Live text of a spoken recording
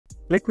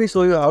Let me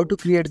show you how to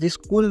create this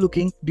cool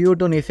looking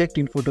duotone effect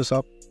in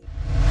Photoshop.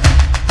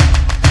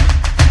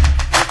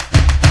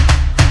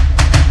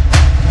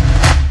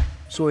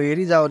 So here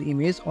is our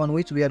image on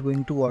which we are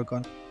going to work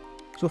on.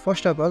 So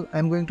first of all, I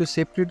am going to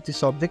separate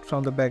this object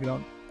from the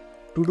background.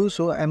 To do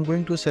so, I am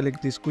going to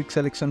select this quick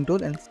selection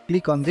tool and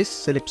click on this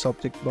select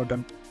subject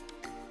button.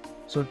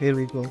 So here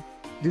we go.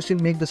 This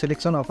will make the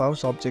selection of our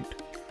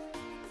subject.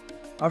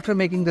 After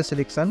making the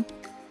selection,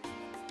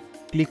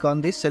 click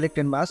on this select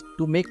and mask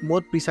to make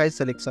more precise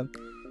selection.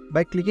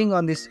 By clicking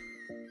on this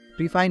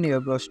refine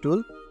airbrush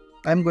tool,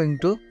 I am going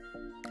to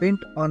paint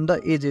on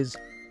the edges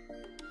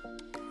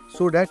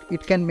so that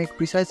it can make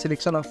precise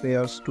selection of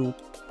layers too.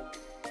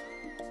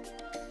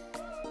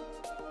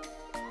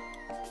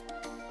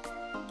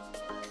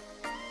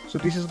 So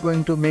this is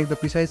going to make the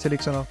precise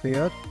selection of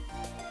layer.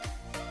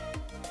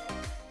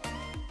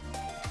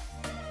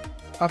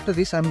 After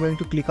this, I am going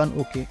to click on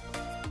OK.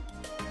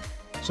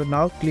 So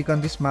now click on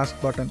this mask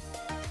button.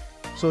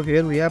 So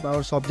here we have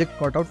our subject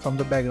cut out from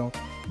the background.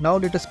 Now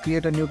let us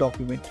create a new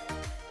document.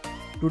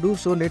 To do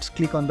so, let's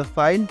click on the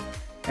file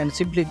and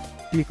simply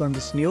click on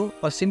this new,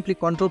 or simply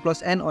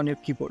Ctrl+N on your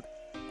keyboard.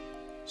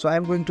 So I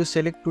am going to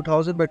select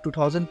 2000 by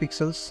 2000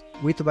 pixels,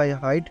 width by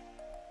height,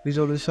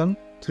 resolution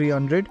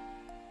 300.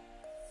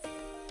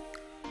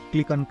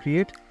 Click on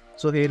create.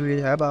 So here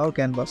we have our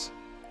canvas.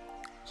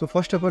 So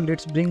first of all,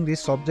 let's bring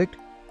this subject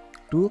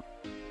to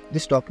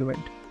this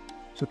document.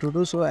 So to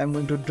do so, I am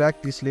going to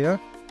drag this layer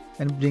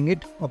and bring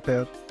it up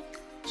here.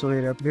 So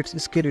here,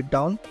 let's scale it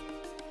down.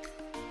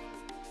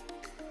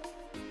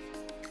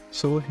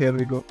 So here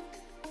we go.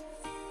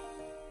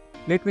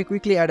 Let me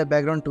quickly add a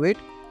background to it.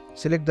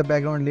 Select the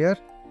background layer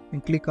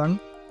and click on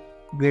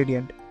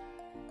gradient.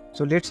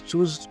 So let's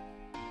choose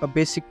a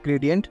basic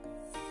gradient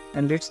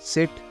and let's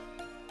set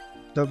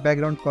the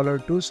background color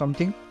to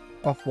something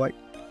off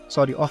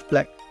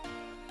black.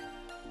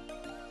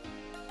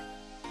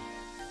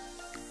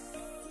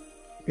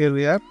 Here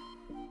we have.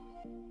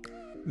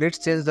 Let's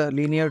change the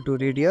linear to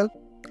radial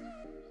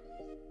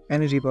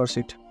and reverse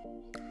it.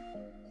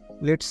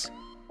 Let's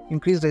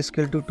increase the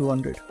scale to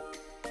 200.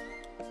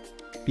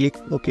 Click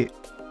OK.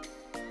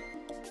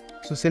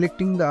 So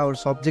selecting our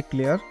subject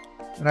layer,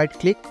 right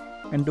click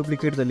and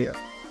duplicate the layer.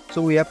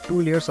 So we have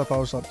two layers of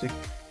our subject.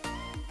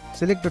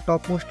 Select the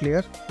topmost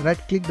layer, right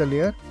click the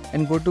layer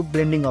and go to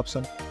blending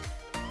option.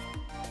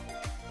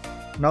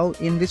 Now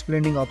in this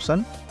blending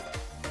option,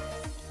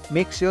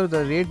 make sure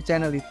the red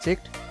channel is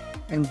checked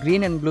and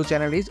green and blue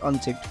channel is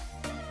unchecked.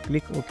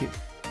 Click OK.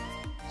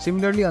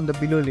 Similarly on the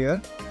below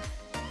layer,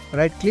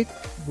 right click,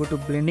 go to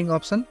blending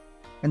option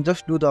and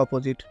just do the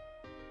opposite.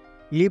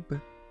 Leave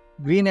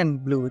green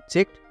and blue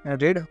checked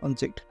and red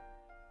unchecked.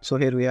 So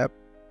here we have.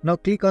 Now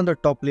click on the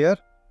top layer,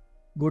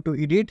 go to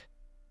edit,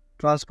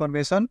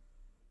 transformation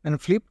and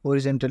flip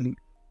horizontally.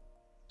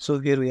 So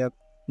here we have.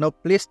 Now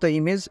place the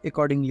image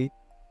accordingly.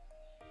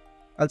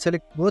 I'll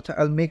select both.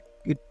 I'll make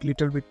it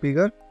little bit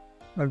bigger.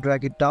 I'll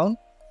drag it down.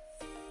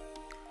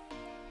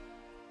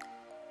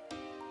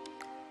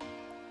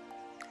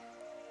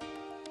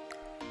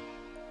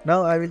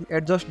 Now I will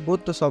adjust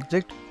both the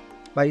subject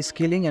by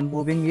scaling and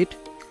moving it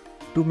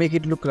to make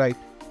it look right.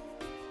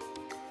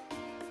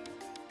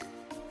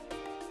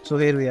 So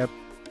here we have.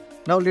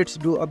 Now let's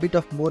do a bit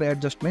of more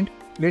adjustment.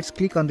 Let's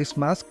click on this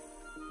mask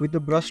with the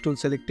brush tool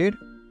selected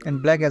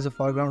and black as a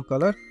foreground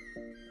color.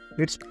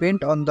 Let's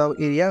paint on the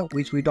area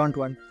which we don't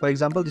want. For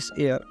example, this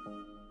air.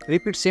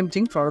 Repeat same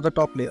thing for the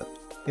top layer.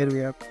 Here we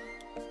have.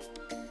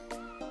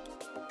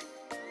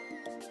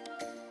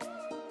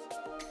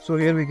 So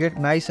here we get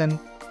nice and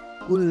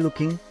cool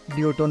looking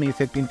duotone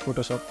effect in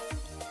Photoshop.